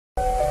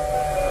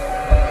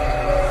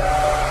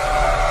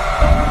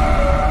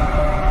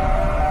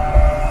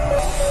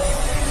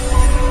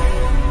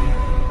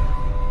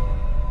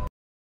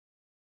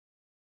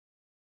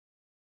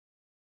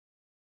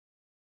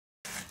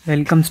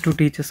Welcome to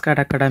Teachers Card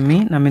Academy.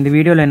 நம்ம இந்த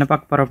வீடியோல என்ன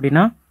பார்க்க போறோம்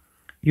அப்படினா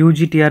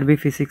UGTRB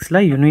physicsல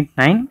unit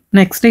 9.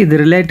 Next இது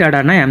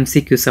ரிலேட்டடான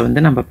MCQs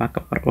வந்து நம்ம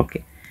பார்க்க போறோம்.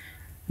 Okay.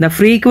 The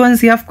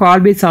frequency of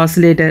Colbit's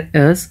oscillator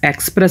is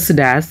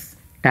expressed as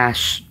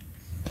dash.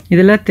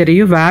 இதெல்ல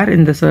தெரியும் where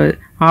in the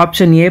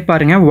option A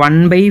பாருங்க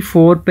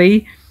 1/4 pi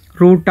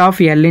root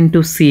of L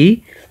into C.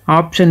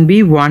 Option B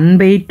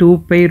 1/2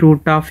 pi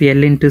root of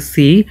L into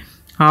C.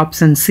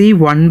 Option C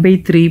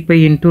 1/3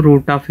 pi into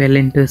root of L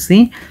into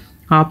C.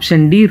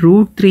 Option D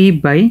root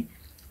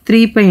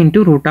 3/3 pi into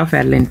root of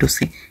L into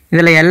C.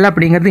 இதில் L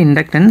அப்படிங்கிறது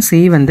inductance, C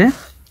வந்து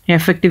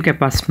effective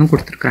கெப்பாசிட்டின்னு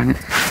கொடுத்துருக்காங்க.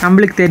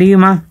 நம்மளுக்கு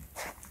தெரியுமா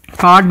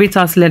கார்ட்பீட்ஸ்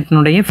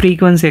ஆசிலேட்டனுடைய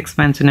frequency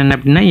expansion என்ன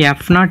அப்படின்னா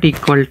F0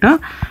 equal to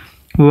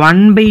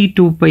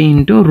 1/2 pi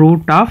into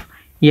root of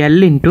L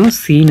into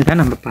Cன்னு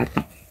தான் நம்ம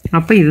பார்த்தோம்.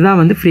 அப்போ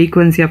இதுதான் வந்து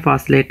frequency of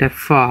oscillator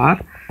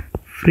for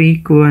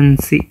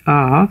frequency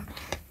of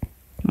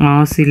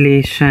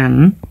oscillation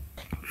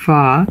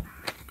for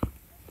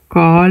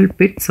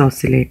Colbit's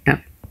oscillator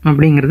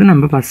அப்படிங்கிறது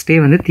நம்ம ஃபஸ்ட்டே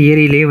வந்து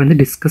தியரியிலே வந்து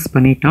டிஸ்கஸ்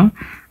பண்ணிட்டோம்.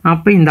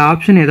 அப்போ இந்த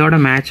ஆப்ஷன் எதோட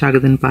மேட்ச்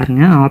ஆகுதுன்னு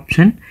பாருங்கள்,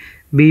 ஆப்ஷன்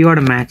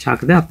பியோட மேட்ச்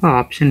ஆகுது. அப்போ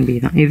ஆப்ஷன் பி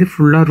தான். இது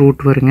ஃபுல்லாக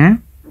ரூட் வருங்க.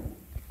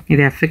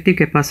 இது எஃபெக்டிவ்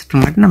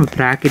கெப்பாசிட்டர் மட்டும் நம்ம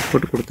ப்ராக்கெட்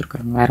போட்டு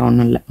கொடுத்துருக்குறோங்க, வேறு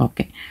ஒன்றும் இல்லை.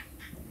 ஓகே,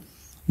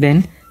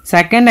 தென்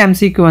செகண்ட்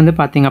எம்சிக்கு வந்து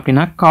பார்த்திங்க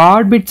அப்படின்னா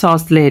Colbit's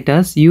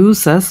oscillators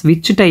uses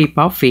which type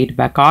of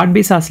feedback?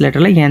 Colbit's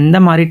oscillatorல எந்த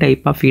மாதிரி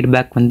டைப் ஆஃப்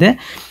ஃபீட்பேக் வந்து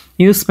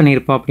யூஸ்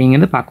பண்ணியிருப்போம்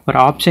அப்படிங்கிறது பார்க்க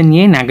போகிறோம். Option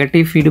A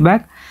negative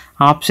feedback,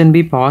 option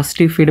B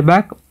positive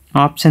feedback,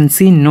 option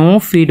C no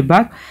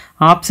feedback,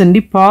 option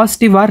D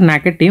positive or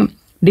negative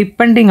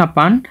depending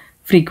upon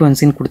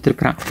ஃப்ரீக்வன்சின்னு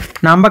கொடுத்துருக்குறான்.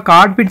 நம்ம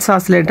Colbit's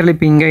ஆசிலேட்டரில்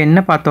இப்போ இங்கே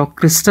என்ன பார்த்தோம்,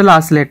 கிறிஸ்டல்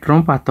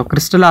ஆசிலேட்டரும் பார்த்தோம்.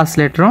 கிறிஸ்டல்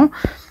ஆசிலேட்டரும்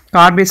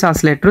Colbit's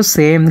ஆசிலேட்டரும்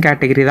சேம்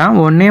கேட்டகரி தான்.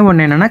 ஒன்று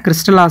என்னென்னா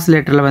கிறிஸ்டல்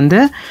ஆசிலேட்டரில் வந்து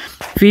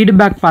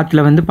ஃபீட்பேக்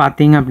பாத்தில் வந்து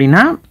பார்த்திங்க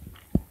அப்படின்னா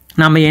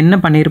நம்ம என்ன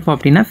பண்ணியிருப்போம்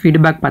அப்படின்னா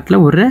ஃபீட்பேக்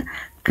பாத்தில் ஒரு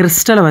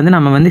கிறிஸ்டலை வந்து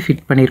நம்ம வந்து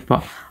ஃபிட்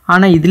பண்ணியிருப்போம்.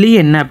 ஆனால் இதுலேயே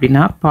என்ன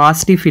அப்படின்னா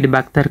பாசிட்டிவ்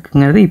ஃபீட்பேக் தான்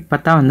இருக்குங்கிறது இப்போ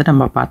தான் வந்து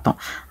நம்ம பார்த்தோம்.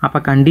 அப்போ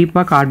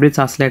கண்டிப்பாக Colbit's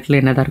ஆசிலேட்டரில்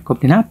என்ன தான் இருக்கும்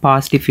அப்படின்னா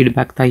பாசிட்டிவ்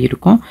ஃபீட்பேக் தான்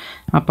இருக்கும்.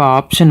 அப்போ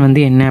ஆப்ஷன்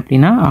வந்து என்ன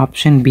அப்படின்னா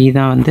ஆப்ஷன் பி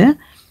தான் வந்து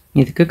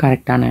இதுக்கு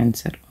கரெக்டான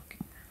ஆன்சர். ஓகே,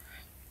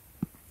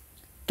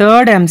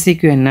 தேர்ட்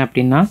எம்சிக்யூ என்ன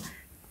அப்படின்னா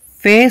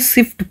phase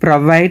shift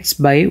provides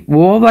by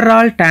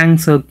overall tank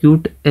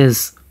circuit is.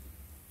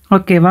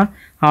 ஓகேவா,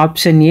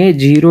 option A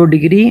 0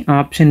 degree,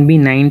 option B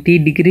 90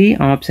 degree,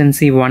 option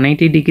C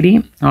 180 degree,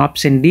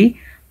 option D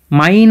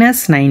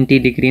 -90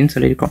 டிகிரின்னு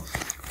சொல்லியிருக்கோம்.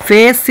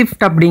 ஃபேஸ்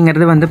ஷிஃப்ட்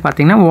அப்படிங்கிறது வந்து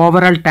பார்த்திங்கன்னா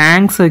ஓவரால்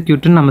டேங்க்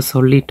சர்க்கியூட்னு நம்ம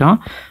சொல்லிட்டோம்.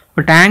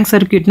 இப்போ டேங்க்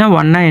சர்க்கியூட்னால்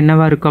ஒன்றா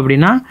என்னவாக இருக்கும்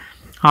அப்படின்னா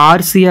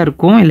ஆர்சியாக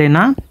இருக்கும்,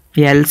 இல்லைன்னா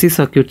எல்சி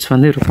சர்க்கியூட்ஸ்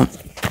வந்து இருக்கும்.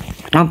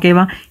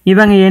 ஓகேவா,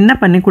 இவங்க என்ன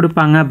பண்ணி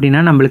கொடுப்பாங்க அப்படின்னா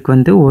நம்மளுக்கு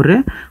வந்து ஒரு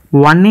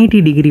 180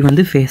 டிகிரி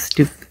வந்து ஃபேஸ்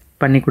ஷிஃப்ட்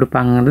பண்ணி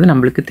கொடுப்பாங்கிறது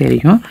நம்மளுக்கு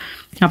தெரியும்.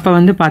 அப்போ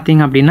வந்து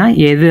பார்த்திங்க அப்படின்னா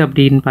எது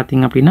அப்படின்னு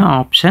பார்த்திங்க அப்படின்னா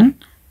ஆப்ஷன்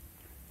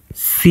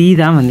சி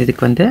தான் வந்து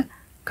இதுக்கு வந்து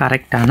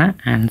கரெக்டான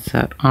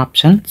answer,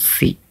 option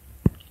C.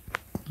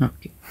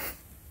 Okay,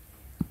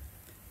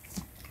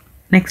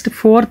 next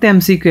fourth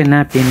எம்சிக்கு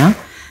என்ன அப்படின்னா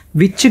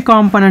which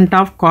component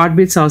of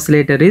Colbit's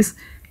oscillator is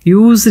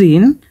used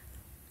in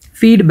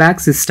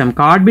feedback system?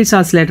 Colbit's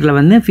ஆசிலேட்டரில்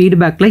வந்து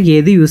ஃபீட்பேக்கில்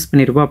எது யூஸ்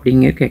பண்ணியிருப்போம்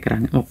அப்படிங்க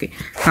கேட்குறாங்க. ஓகே,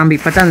 நம்ம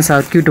இப்போ தான் அந்த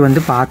சர்க்கியூட்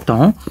வந்து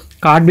பார்த்தோம்.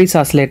 Colbit's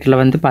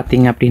ஆசிலேட்டரில் வந்து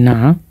பார்த்திங்க அப்படின்னா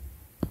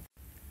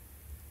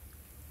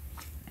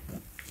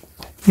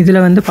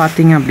இதில் வந்து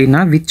பார்த்திங்க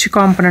அப்படின்னா which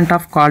component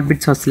of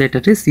Colbit's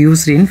oscillator is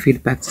used in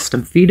feedback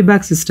system?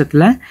 Feedback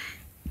சிஸ்டத்தில்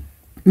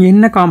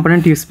என்ன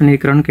காம்பனண்ட் யூஸ்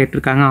பண்ணியிருக்கிறோன்னு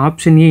கேட்டிருக்காங்க.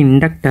 ஆப்ஷன் ஏ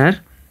இண்டக்டர்,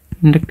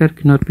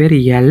 இண்டக்டருக்கு இன்னொரு பேர்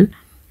L,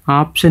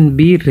 option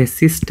B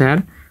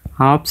resistor,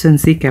 option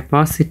C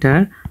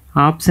capacitor,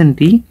 option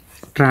D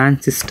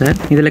transistor.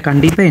 இதில்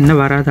கண்டிப்பாக என்ன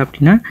வராது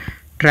அப்படின்னா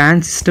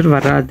டிரான்சிஸ்டர்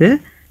வராது,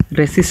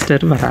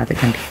 ரெசிஸ்டர் வராது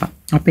கண்டிப்பாக.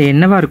 அப்போ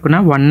என்னவாக இருக்குன்னா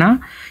ஒன்றா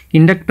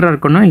இண்டக்டராக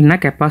இருக்கணும், இல்லைனா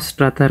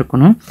கெப்பாசிட்டராக தான்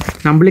இருக்கணும்.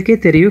 நம்மளுக்கே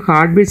தெரியும்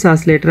Colbit's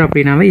ஆசிலேட்டர்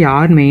அப்படின்னாவே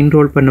யார் மெயின்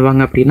ரோல்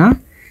பண்ணுவாங்க அப்படின்னா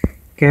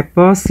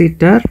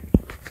கெப்பாசிட்டர்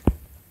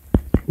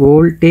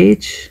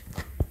வோல்டேஜ்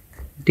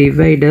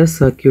டிவைடர்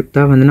சர்க்கியூட்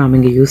தான் வந்து நம்ம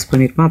இங்கே யூஸ்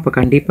பண்ணியிருப்போம். அப்போ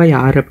கண்டிப்பாக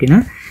யார் அப்படின்னா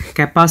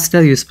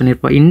கெப்பாசிட்டர் யூஸ்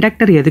பண்ணியிருப்போம்.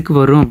 இண்டக்டர் எதுக்கு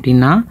வரும்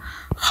அப்படின்னா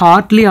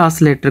ஹார்ட்லி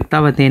ஆசிலேட்டருக்கு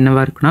தான் வந்து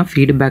என்னவாக இருக்குன்னா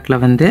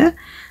ஃபீட்பேக்கில் வந்து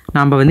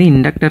நம்ம வந்து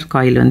இண்டக்டர்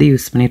காயில் வந்து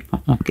யூஸ்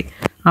பண்ணியிருப்போம். ஓகே,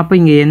 அப்போ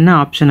இங்கே என்ன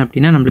ஆப்ஷன்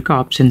அப்படின்னா நம்மளுக்கு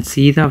ஆப்ஷன்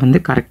சி தான் வந்து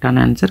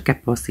கரெக்டான answer,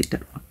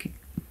 capacitor. Okay,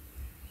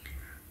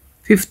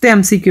 fifth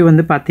MCQ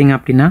வந்து பார்த்திங்க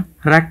அப்படின்னா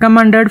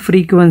recommended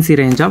frequency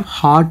range of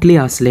Hartley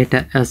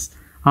oscillator S.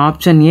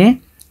 Option A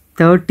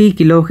 30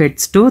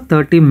 kHz to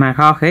 30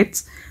 MHz,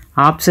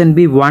 option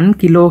B 1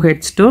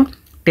 kHz to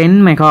 10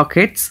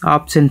 MHz,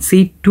 option C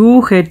 2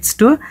 Hz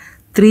to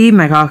 3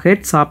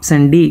 MHz,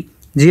 option D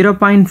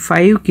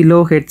 0.5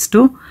 kHz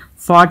to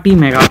 40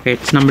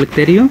 MHz. நம்மளுக்கு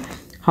தெரியும்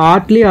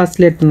Hartley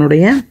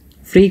ஆசிலேட்டனுடைய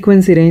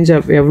frequency range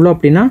எவ்வளோ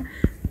அப்படின்னா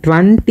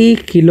 20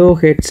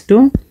 kHz to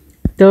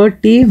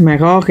 30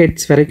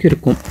 MHz வரைக்கும்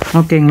இருக்கும்.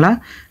 ஓகேங்களா,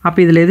 அப்போ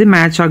இதில் எது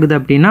மேட்ச் ஆகுது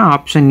அப்படின்னா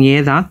ஆப்ஷன் ஏ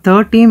தான்.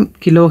 30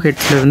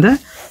 kHzலேருந்து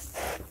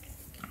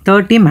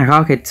 30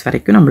 MHz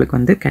வரைக்கும் நம்மளுக்கு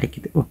வந்து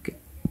கிடைக்குது. ஓகே,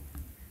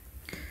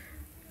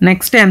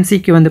 நெக்ஸ்ட்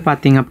எம்சிக்கு வந்து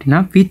பார்த்தீங்க அப்படின்னா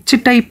which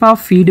type of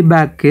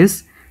feedback is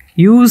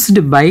used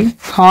by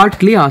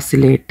Hartley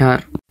oscillator?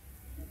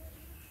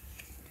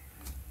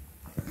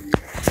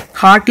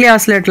 Hartley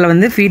oscillator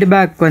வந்து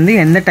ஃபீட்பேக் வந்து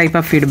எந்த டைப்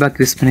ஆஃப்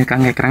ஃபீட்பேக் யூஸ்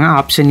பண்ணியிருக்காங்க கேட்குறாங்க.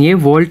 Option A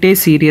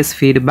voltage serious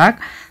feedback,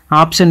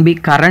 option B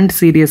current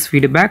serious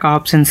feedback,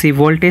 option C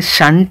voltage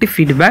shunt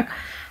feedback,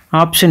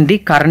 option D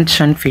current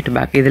shunt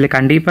feedback. இதில்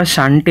கண்டிப்பாக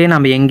ஷண்ட்டே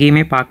நம்ம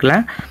எங்கேயுமே பார்க்கல.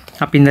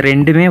 அப்போ இந்த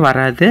ரெண்டுமே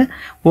வராது.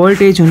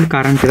 வோல்டேஜ் வந்து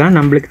கரண்ட் தான்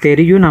நம்மளுக்கு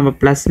தெரியும். நம்ம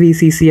ப்ளஸ்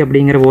விசிசி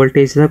அப்படிங்கிற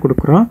வோல்டேஜ் தான்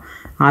கொடுக்குறோம்.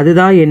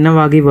 அதுதான்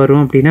என்னவாகி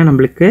வரும் அப்படின்னா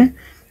நம்மளுக்கு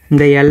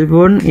இந்த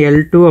L1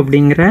 L2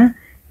 அப்படிங்கிற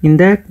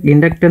இந்த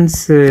இண்டக்டன்ஸ்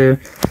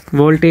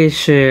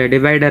வோல்டேஜ்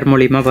டிவைடர்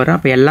மூலிமா வரும்.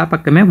 அப்போ எல்லா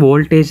பக்கமே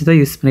வோல்டேஜ் தான்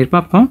யூஸ்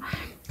பண்ணியிருப்போம். அப்போ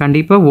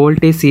கண்டிப்பாக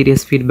வோல்டேஜ்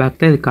சீரியஸ்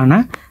ஃபீட்பேக் தான்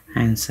இதுக்கான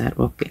ஆன்சர்.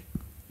 ஓகே,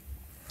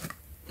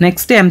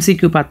 நெக்ஸ்ட்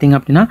எம்சிக்யூ பார்த்தீங்க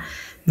அப்படின்னா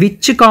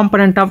which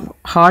component of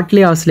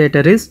Hartley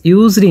oscillator is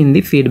used in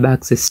the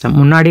feedback system?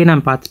 முன்னாடியே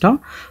நம்ம பார்த்துட்டோம்.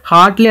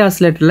 Hartley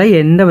oscillatorல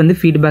எந்த வந்து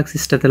ஃபீட்பேக்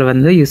சிஸ்டத்தில்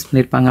வந்து யூஸ்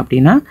பண்ணியிருப்பாங்க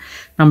அப்படின்னா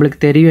நம்மளுக்கு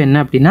தெரியும் என்ன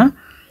அப்படின்னா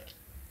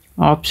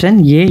ஆப்ஷன்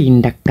ஏ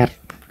இண்டக்டர்.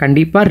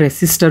 கண்டிப்பாக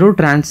ரெசிஸ்டரும்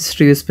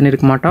டிரான்சிஸ்டர் யூஸ்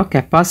பண்ணியிருக்க மாட்டோம்.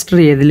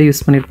 கெப்பாசிட்டர் எதில்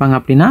யூஸ் பண்ணியிருப்பாங்க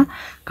அப்படின்னா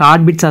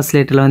கார்ட்பிட்ஸ்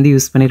ஆசிலேட்டரில் வந்து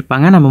யூஸ்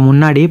பண்ணியிருப்பாங்க. நம்ம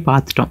முன்னாடியே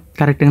பார்த்துட்டோம்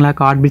கரெக்டுங்களா.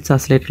 கார்ட்பிட்ஸ்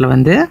ஆசிலேட்டரில்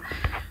வந்து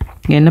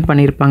என்ன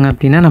பண்ணியிருப்பாங்க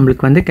அப்படின்னா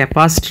நம்மளுக்கு வந்து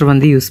கெப்பாசிட்டர்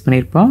வந்து யூஸ்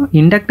பண்ணியிருப்போம்.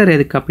 இண்டக்டர்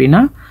எதுக்கு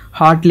அப்படின்னா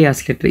ஹார்ட்லி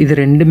ஆசிலேட்டர். இது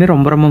ரெண்டுமே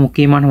ரொம்ப ரொம்ப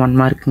முக்கியமான ஒன்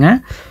மார்க்குங்க.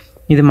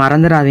 இது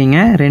மறந்துடாதீங்க.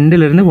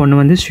 2லேருந்து 1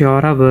 வந்து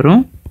ஷியோராக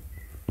வரும்.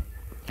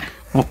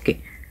 ஓகே,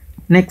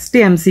 நெக்ஸ்ட்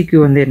எம்சிக்யூ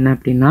வந்து என்ன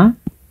அப்படின்னா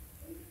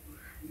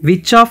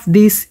which of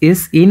these is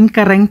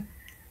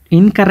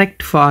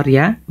incorrect for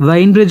a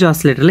Wien bridge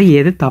oscillatorல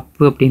எது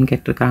தப்பு அப்படின்னு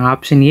கேட்டிருக்காங்க.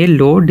 Option A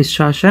low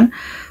distortion,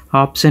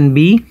 option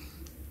B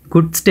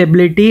good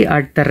stability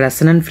at the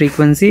resonant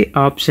frequency,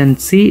 option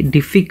C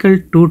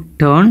difficult to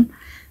turn,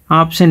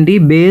 option D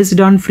based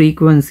on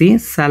frequency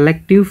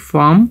selective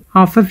form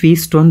of a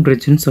V-stone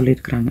bridge ன்னு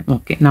சொல்லியிருக்கிறாங்க.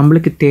 Okay,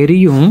 நம்மளுக்கு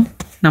தெரியும்.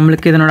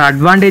 நம்மளுக்கு இதனோட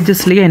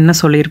அட்வான்டேஜஸ்லேயே என்ன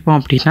சொல்லியிருப்போம்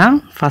அப்படின்னா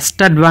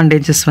ஃபஸ்ட்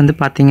அட்வான்டேஜஸ் வந்து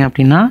பார்த்திங்க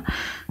அப்படின்னா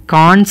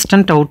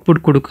கான்ஸ்டன்ட்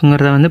அவுட்புட்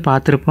கொடுக்குங்கிறத வந்து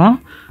பார்த்துருப்போம்.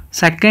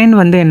 செகண்ட்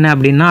வந்து என்ன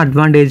அப்படின்னா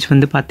அட்வான்டேஜ்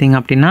வந்து பார்த்திங்க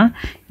அப்படின்னா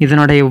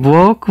இதனுடைய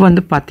ஒர்க்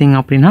வந்து பார்த்திங்க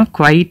அப்படின்னா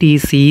குவைட்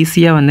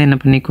ஈஸியாக வந்து என்ன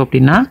பண்ணிக்கோ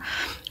அப்படின்னா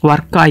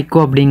ஒர்க் ஆயிக்கோ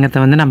அப்படிங்கிறத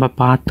வந்து நம்ம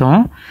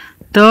பார்த்தோம்.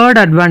 தேர்ட்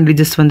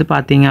அட்வான்டேஜஸ் வந்து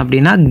பார்த்திங்க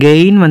அப்படின்னா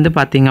கெயின் வந்து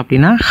பார்த்திங்க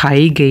அப்படின்னா ஹை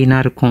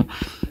கெயினாக இருக்கும்.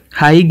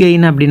 ஹை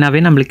கெயின் அப்படின்னாவே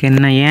நம்மளுக்கு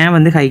என்ன ஏன்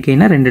வந்து ஹை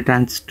கெயினாக 2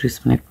 டிரான்சிஸ்டர் யூஸ்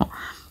பண்ணியிருப்போம்.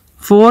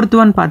 ஃபோர்த்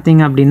ஒன்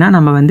பார்த்திங்க அப்படின்னா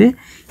நம்ம வந்து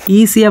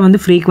ஈஸியாக வந்து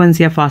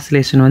ஃப்ரீக்வன்சி ஆஃப்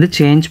ஆசிலேஷன் வந்து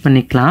சேஞ்ச்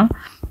பண்ணிக்கலாம்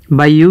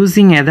பை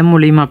யூஸிங் எதை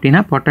மூலியமாக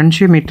அப்படின்னா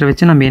பொட்டன்ஷியோமீட்டர்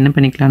வச்சு நம்ம என்ன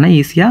பண்ணிக்கலாம்னா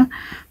ஈஸியாக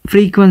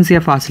ஃப்ரீக்வன்சி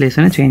ஆஃப்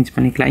ஆசிலேஷனை சேஞ்ச்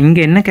பண்ணிக்கலாம்.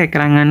 இங்கே என்ன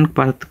கேட்குறாங்கன்னு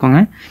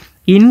பார்த்துக்கோங்க,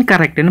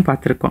 இன்கரெக்டுன்னு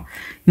பார்த்துருக்கோம்.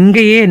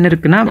 இங்கேயே என்ன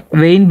இருக்குன்னா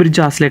வெயின்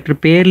பிரிட்ஜ் ஆசிலேட்டர்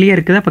பேர்லேயே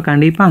இருக்குது. அப்போ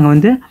கண்டிப்பாக அங்கே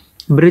வந்து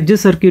பிரிட்ஜ்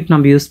சர்க்கியூட்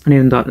நம்ம யூஸ்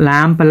பண்ணியிருந்தோம்.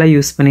 லேம்பெல்லாம்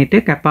யூஸ் பண்ணிவிட்டு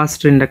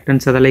கெப்பாசிட்டர்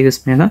இண்டக்டன்ஸ் அதெல்லாம்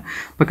யூஸ் பண்ணியிருந்தோம்.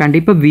 இப்போ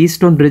கண்டிப்பாக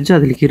V-stone பிரிட்ஜ்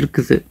அதில்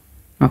இருக்குது.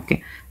 ஓகே,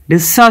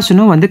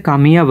 டிஸ்டார்ஷனும் வந்து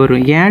கம்மியாக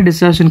வரும். ஏன்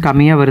டிஸ்டார்ஷன்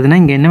கம்மியாக வருதுன்னா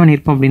இங்கே என்ன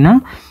பண்ணியிருப்போம் அப்படின்னா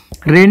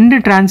 2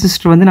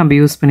 டிரான்சிஸ்டர் வந்து நம்ம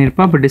யூஸ்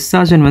பண்ணியிருப்போம். அப்போ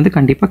டிஸ்டார்ஷன் வந்து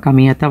கண்டிப்பாக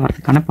கம்மியாக தான்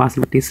வரதுக்கான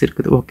பாசிபிலிட்டிஸ்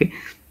இருக்குது. ஓகே,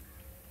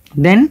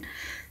 தென்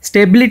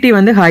ஸ்டெபிலிட்டி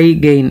வந்து ஹை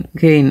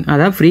கெயின்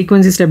அதாவது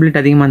ஃப்ரீக்வன்சி ஸ்டெபிலிட்டி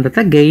அதிகமாக இருந்தால்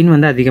தான் கெயின்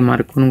வந்து அதிகமாக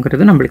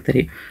இருக்கணுங்கிறது நம்மளுக்கு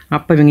தெரியும்.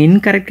 அப்போ இவங்க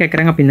இன்கரெக்ட்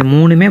கேட்குறாங்க. அப்போ இந்த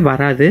 3மே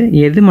வராது.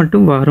 எது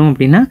மட்டும் வரும்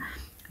அப்படின்னா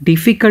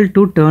டிஃபிகல்ட்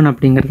டு டேர்ன்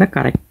அப்படிங்கிறத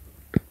கரெக்ட்.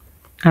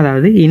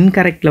 அதாவது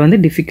இன்கரெக்டில் வந்து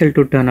டிஃபிகல்ட்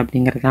டு டேர்ன்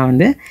அப்படிங்கிறது தான்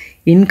வந்து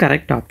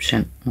இன்கரெக்ட்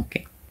ஆப்ஷன். ஓகே,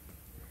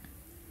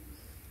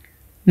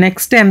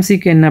 நெக்ஸ்ட்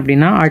எம்சிக்கு என்ன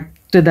அப்படின்னா at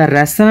the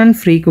resonant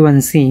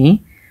frequency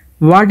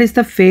what is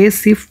the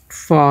face shift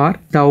for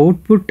the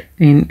output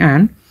in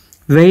and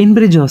vein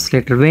bridge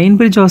oscillator. Vein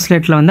bridge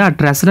ஆசிலேட்டரில் வந்து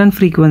அட் ரெசனன்ட்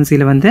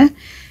ஃப்ரீக்குவன்சியில் வந்து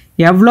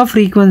எவ்வளோ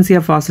ஃப்ரீக்குவன்சி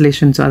ஆஃப்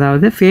ஆசிலேஷன்ஸ்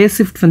அதாவது face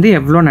shift வந்து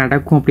எவ்வளோ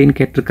நடக்கும் அப்படின்னு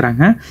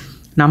கேட்டிருக்கிறாங்க.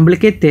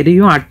 நம்மளுக்கே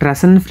தெரியும் அட்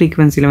ரெசனன்ட்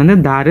ஃப்ரீக்குவன்சியில் வந்து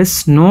there is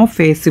no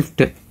face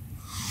shift.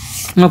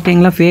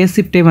 ஓகேங்களா, ஃபேஸ்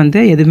ஷிஃப்டே வந்து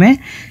எதுவுமே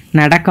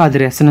நடக்காது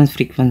ரெசனன்ஸ்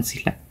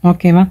ஃப்ரீக்வன்சியில்.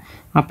 ஓகேவா,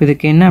 அப்போ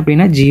இதுக்கு என்ன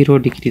அப்படின்னா 0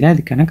 டிகிரி தான்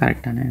இதுக்கான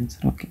கரெக்டான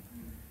ஆன்சர். ஓகே,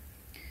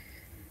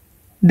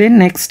 தென்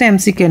நெக்ஸ்ட்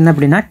எம்சிக்கு என்ன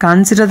அப்படின்னா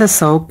consider the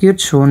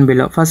circuit shown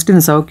below. First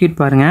இந்த சர்க்யூட்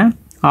பாருங்கள்.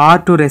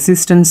 R2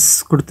 ரெசிஸ்டன்ஸ்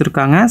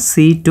கொடுத்துருக்காங்க,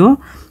 C2.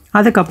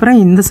 அதுக்கப்புறம்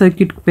இந்த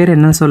சர்க்யூட்டுக்கு பேர்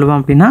என்ன சொல்லுவோம்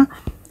அப்படின்னா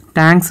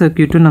டேங்க்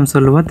சர்க்யூட்டுன்னு நம்ம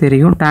சொல்லுவோம்.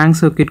 தெரியும், டேங்க்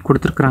சர்க்யூட்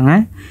கொடுத்துருக்குறாங்க.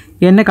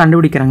 என்ன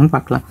கண்டுபிடிக்கிறாங்கன்னு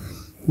பார்க்கலாம்.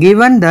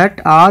 given that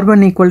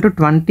R1 equal to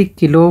 20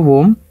 kilo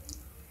ohm,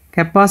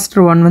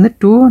 capacitor 1 வந்து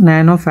 2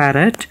 நானோ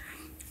ஃபேரட்,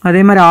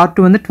 அதே மாதிரி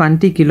R2 வந்து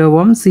 20 கிலோ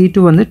ஓம்,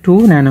 C2 வந்து 2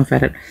 நானோ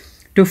farad.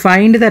 To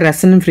find the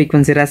resonant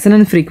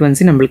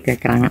frequency நம்மளுக்கு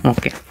கேட்குறாங்க.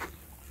 ஓகே,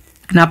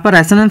 அப்போ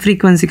ரெசனன்ட்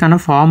ஃப்ரீக்வன்சிக்கான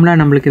ஃபார்முலா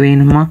நம்மளுக்கு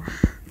வேணுமா?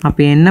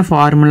 அப்போ என்ன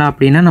ஃபார்முலா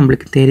அப்படின்னா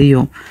நம்மளுக்கு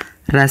தெரியும்.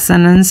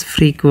 ரெசனன்ஸ்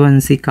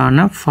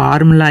ஃப்ரீக்வன்சிக்கான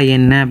ஃபார்முலா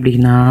என்ன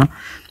அப்படின்னா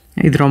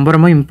இது ரொம்ப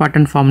ரொம்ப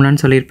இம்பார்ட்டன்ட்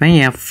ஃபார்முலான்னு சொல்லியிருப்பேன்.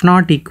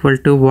 F0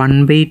 equal to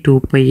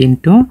 1/2π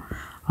into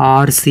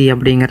RC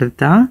அப்படிங்கிறது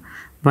தான்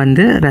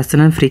வந்து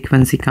ரெசனன்ட்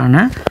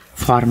ஃப்ரீக்வன்சிக்கான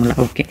ஃபார்முலா.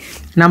 ஓகே,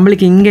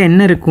 நம்மளுக்கு இங்கே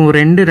என்ன இருக்கும்,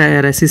 2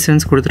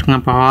 ரெசிஸ்டன்ஸ் கொடுத்துருக்காங்க.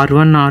 அப்போ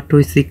R1 R2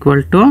 is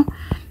equal to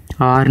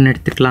Rன்னு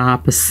எடுத்துக்கலாம்.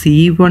 அப்போ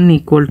C1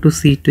 equal to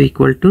C2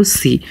 equal to C.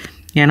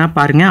 ஏன்னா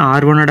பாருங்கள்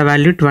R1ஓட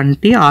வேல்யூ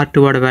 20,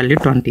 R2ஓட வேல்யூ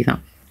 20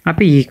 தான்.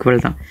 அப்போ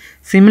ஈக்குவல் தான்.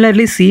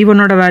 சிமிலர்லி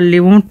C1ஓட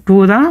வேல்யூவும் 2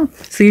 தான்,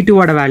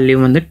 C2ஓட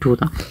வேல்யூவும் வந்து 2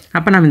 தான்.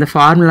 அப்போ நம்ம இந்த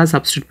ஃபார்முலா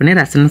சப்ஸ்டியூட் பண்ணி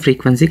ரெசனன்ஸ்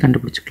ஃப்ரீக்வன்சி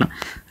கண்டுபிடிச்சிக்கலாம்.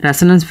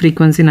 ரெசனன்ஸ்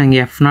ஃப்ரீக்வன்சி நான்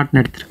இங்கே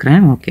F0ன்னு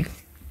எடுத்துருக்கிறேன். ஓகே,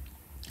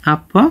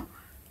 அப்போ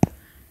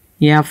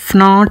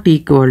F0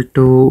 equal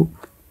to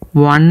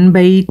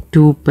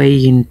 1/2 pi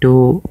into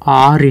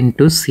R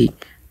into C.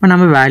 இப்போ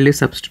நம்ம வேல்யூ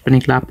சப்ஸ்டியூட்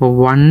பண்ணிக்கலாம். அப்போ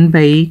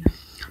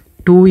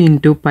 1/2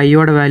 into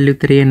பையோட வேல்யூ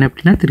 3 என்ன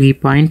அப்படின்னா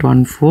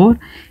 3.14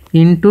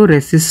 into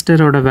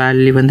ரெசிஸ்டரோட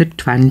வேல்யூ வந்து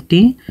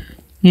 20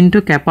 into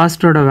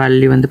கெப்பாசிட்டரோட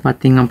வேல்யூ வந்து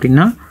பார்த்திங்க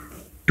அப்படின்னா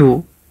 2.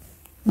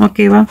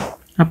 ஓகேவா?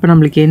 அப்போ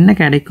நம்மளுக்கு என்ன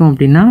கிடைக்கும்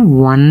அப்படின்னா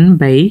 1/,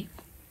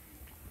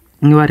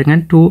 இங்கே பாருங்க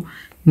 2,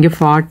 இங்கே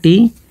 40,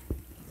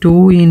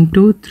 2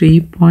 into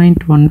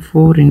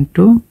 3.14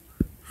 into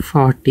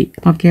 40.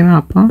 ஓகேவா?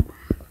 அப்போ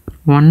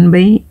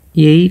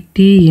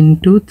 1/80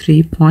 into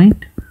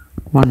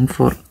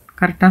 3.14.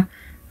 கரெக்டாக?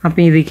 அப்போ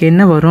இதுக்கு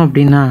என்ன வரும்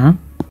அப்படின்னா,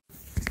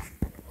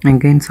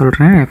 எங்கேன்னு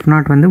சொல்கிறேன்,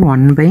 F0 வந்து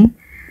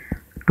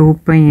 1/2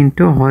 pi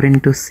into R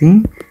into C.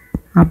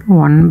 அப்போ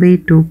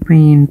 1/2 pi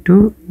into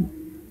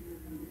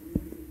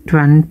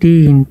 20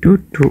 into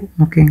 2.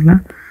 ஓகேங்களா?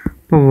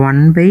 இப்போ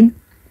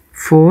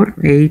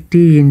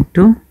 1/480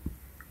 into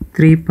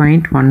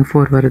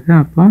 3.14 வருது.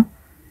 அப்போ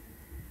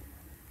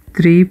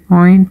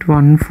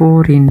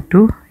 3.14 into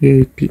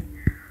 80.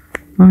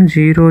 அப்போ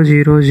 0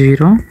 0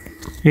 0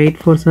 8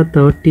 4s are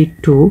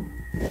 32.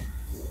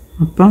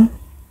 அப்போ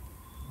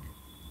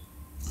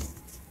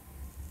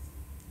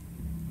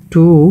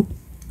 2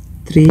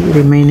 3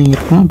 ரிமைனிங்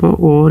இருக்கும். அப்போ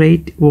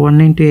 1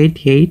 into 8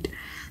 8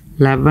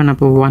 11.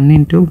 அப்போ 1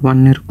 into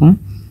 1 இருக்கும்.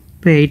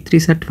 இப்போ 8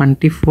 3s are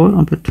 24.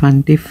 அப்போ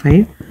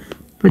 25.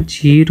 இப்போ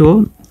 0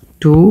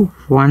 2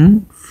 1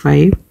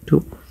 5 2.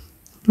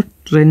 இப்போ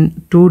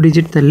 2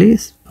 டிஜிட் தள்ளி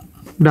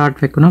டாட்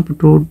வைக்கணும். அப்போ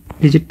 2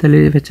 டிஜிட் தள்ளி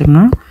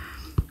வச்சோம்னா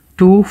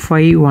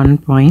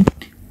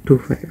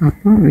 251.25.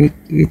 அப்போ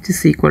which is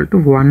equal to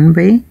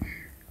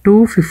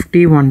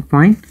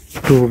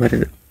 1/251.2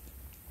 வருது.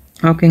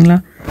 ஓகேங்களா?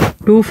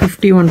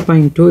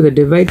 251.2 இதை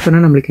டிவைட்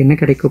பண்ணால் நம்மளுக்கு என்ன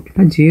கிடைக்கும்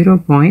அப்படின்னா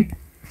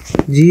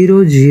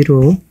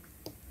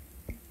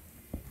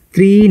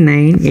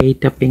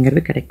 0.00398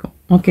 அப்படிங்கிறது கிடைக்கும்.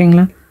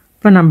 ஓகேங்களா?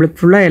 இப்போ நம்மளுக்கு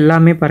ஃபுல்லாக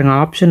எல்லாமே பாருங்கள்,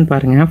 ஆப்ஷன்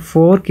பாருங்கள்,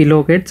 4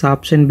 kHz,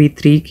 option B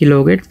 3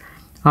 kHz,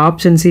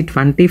 option C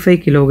 25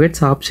 kHz,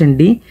 option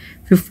D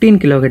 15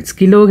 kHz.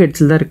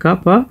 கிலோஹெட்ஸில் தான் இருக்கா.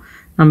 அப்போ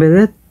நம்ம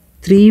இதை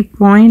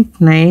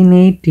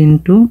 3.98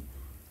 into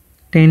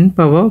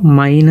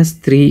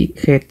 10⁻³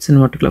 ஹெட்ஸ்ன்னு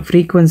போட்டுக்கலாம்.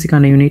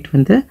 ஃப்ரீக்வன்சிக்கான யூனிட்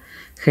வந்து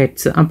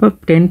ஹெட்ஸ். அப்போ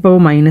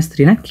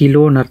 10⁻³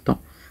 கிலோன்னு அர்த்தம்.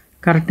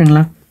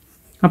 கரெக்டுங்களா?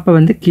 அப்போ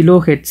வந்து கிலோ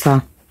ஹெட்ஸா,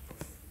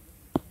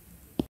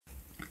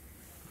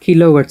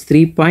 கிலோவாட்ஸ்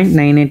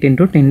 3.98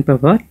 into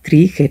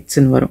 10⁻³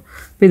 ஹெட்ஸ்ன்னு வரும்.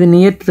 இப்போ இது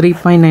நியர்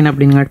 3.9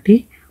 அப்படிங்காட்டி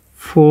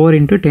 4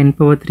 into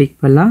 10⁻³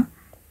 பதிலாக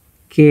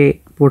கே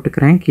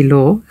போட்டுக்கிறேன்,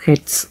 கிலோ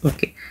ஹெட்ஸ்.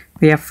 ஓகே,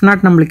 இப்போ F0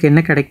 நம்மளுக்கு என்ன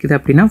கிடைக்குது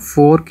அப்படின்னா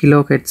 4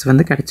 kHz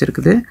வந்து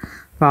கிடச்சிருக்குது.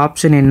 இப்போ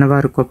ஆப்ஷன்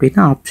என்னவாக இருக்கும்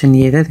அப்படின்னா ஆப்ஷன்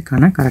ஏ தான்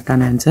இதுக்கான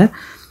கரெக்டான ஆன்சர்.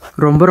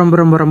 ரொம்ப ரொம்ப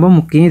ரொம்ப ரொம்ப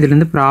முக்கியம்.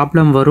 இதுலேருந்து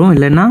ப்ராப்ளம் வரும்,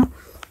 இல்லைன்னா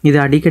இது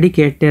அடிக்கடி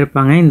கேட்டே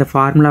இருப்பாங்க. இந்த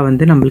ஃபார்முலா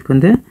வந்து நம்மளுக்கு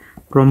வந்து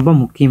ரொம்ப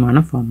முக்கியமான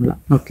ஃபார்முலா.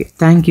 Okay,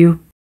 thank you.